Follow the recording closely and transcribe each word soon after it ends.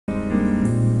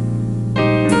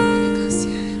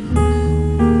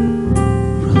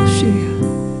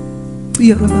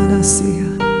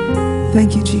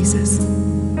Thank you, Jesus.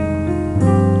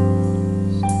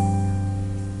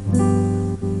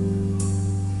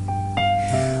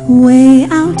 Way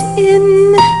out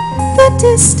in the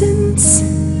distance,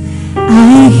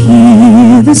 I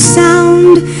hear the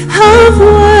sound of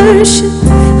worship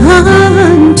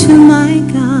unto my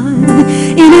God.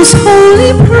 In His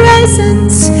holy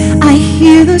presence, I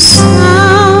hear the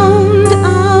sound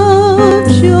of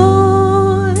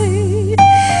joy,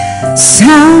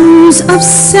 sounds of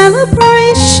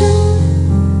celebration,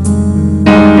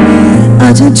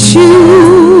 utter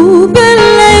jubilation,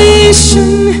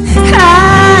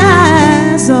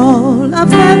 as all of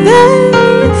heaven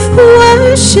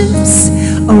worships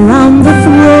around the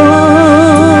throne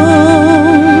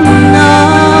of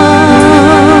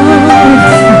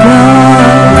God.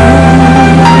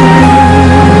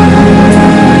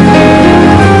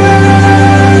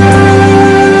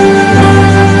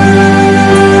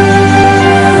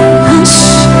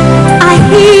 Hush, I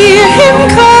hear Him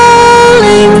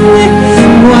calling,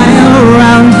 while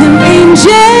around Him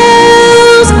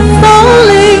angels are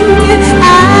falling,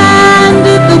 and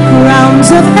the crowns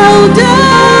of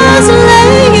elders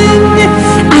laying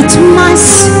at my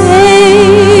Savior's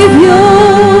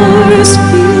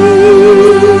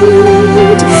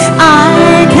feet.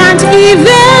 I can't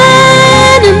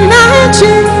even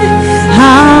imagine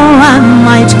how I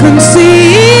might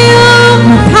conceal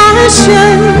my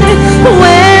passion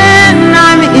when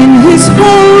I'm in His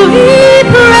holy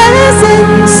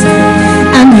presence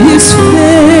and His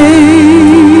face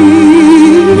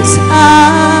I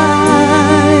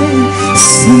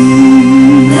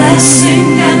see. Blessing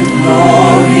and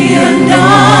glory and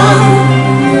honor,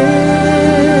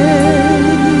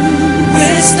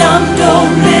 wisdom,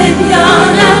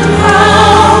 dominion, and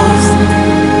power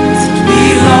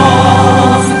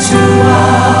belong to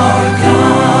our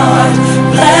God.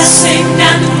 Blessing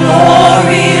and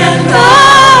glory and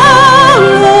honor,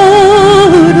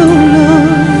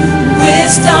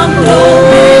 wisdom,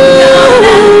 dominion,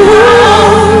 and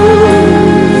power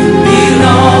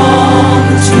belong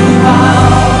to our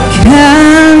God.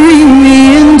 Carry me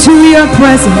into your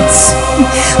presence,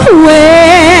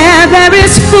 where there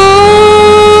is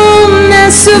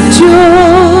fullness of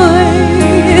joy.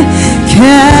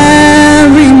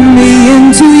 Carry me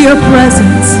into your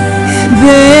presence,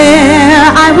 there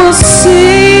I will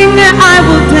sing, I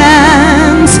will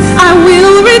dance, I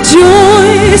will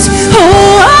rejoice.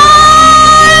 Oh,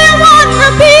 I want to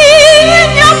be in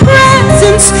your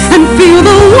presence and feel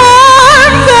the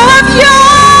warmth of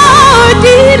your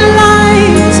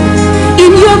delight.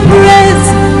 In your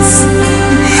presence,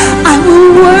 I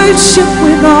will worship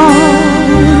with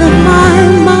all of my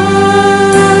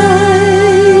mind.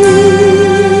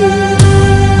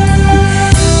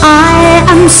 I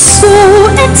am so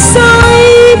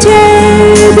excited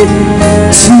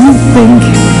to think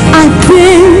I've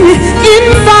been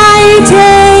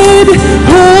invited,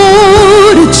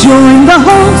 oh, to join the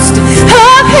host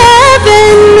of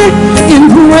heaven in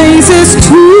praises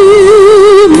to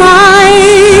my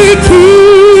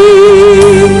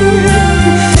King.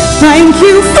 Thank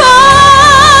you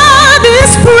for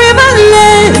this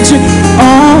privilege,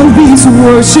 all these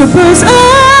worshipers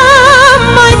are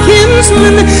my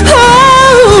kinsmen,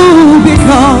 oh,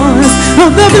 because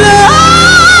of the blood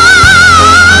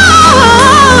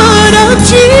of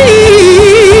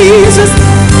Jesus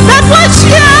that was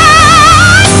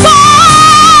shed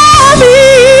for me.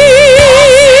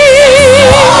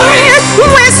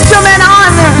 Wisdom and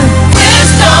honor,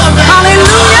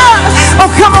 hallelujah. Oh,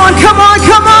 come on, come on,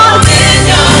 come on.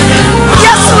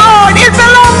 Yes, Lord, it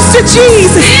belongs to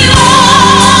Jesus.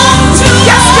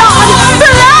 Yes, God,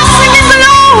 blessing and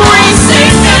glory,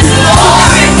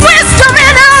 wisdom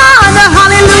and honor,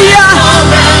 hallelujah.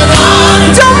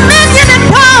 Dominion and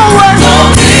power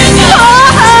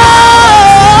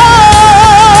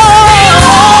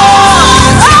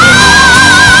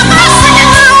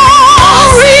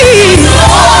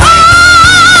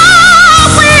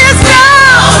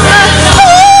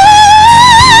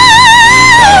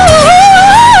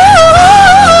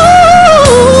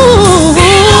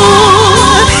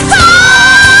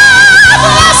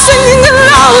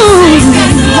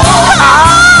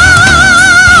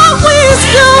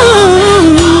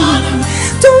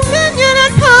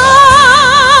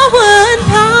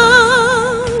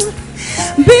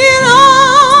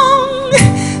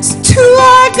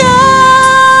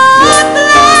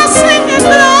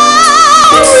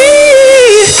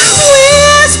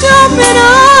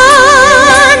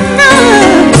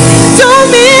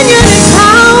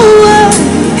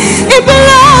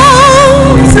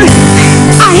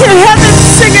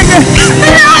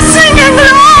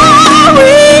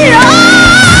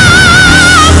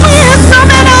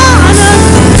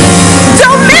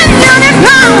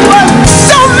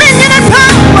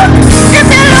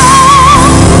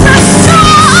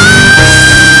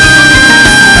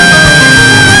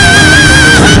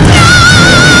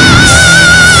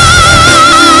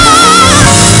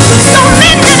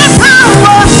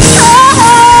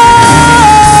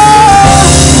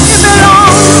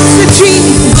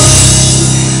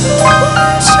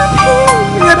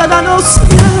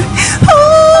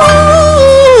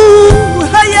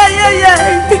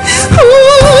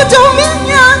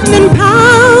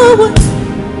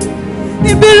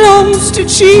belongs to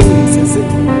Jesus.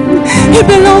 It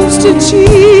belongs to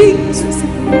Jesus.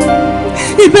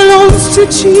 It belongs to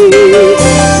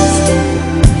Jesus.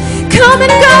 Come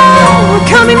and go,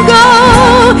 come and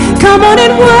go. Come on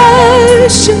and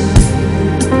worship.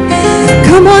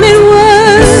 Come on and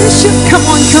worship. Come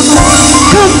on, come on.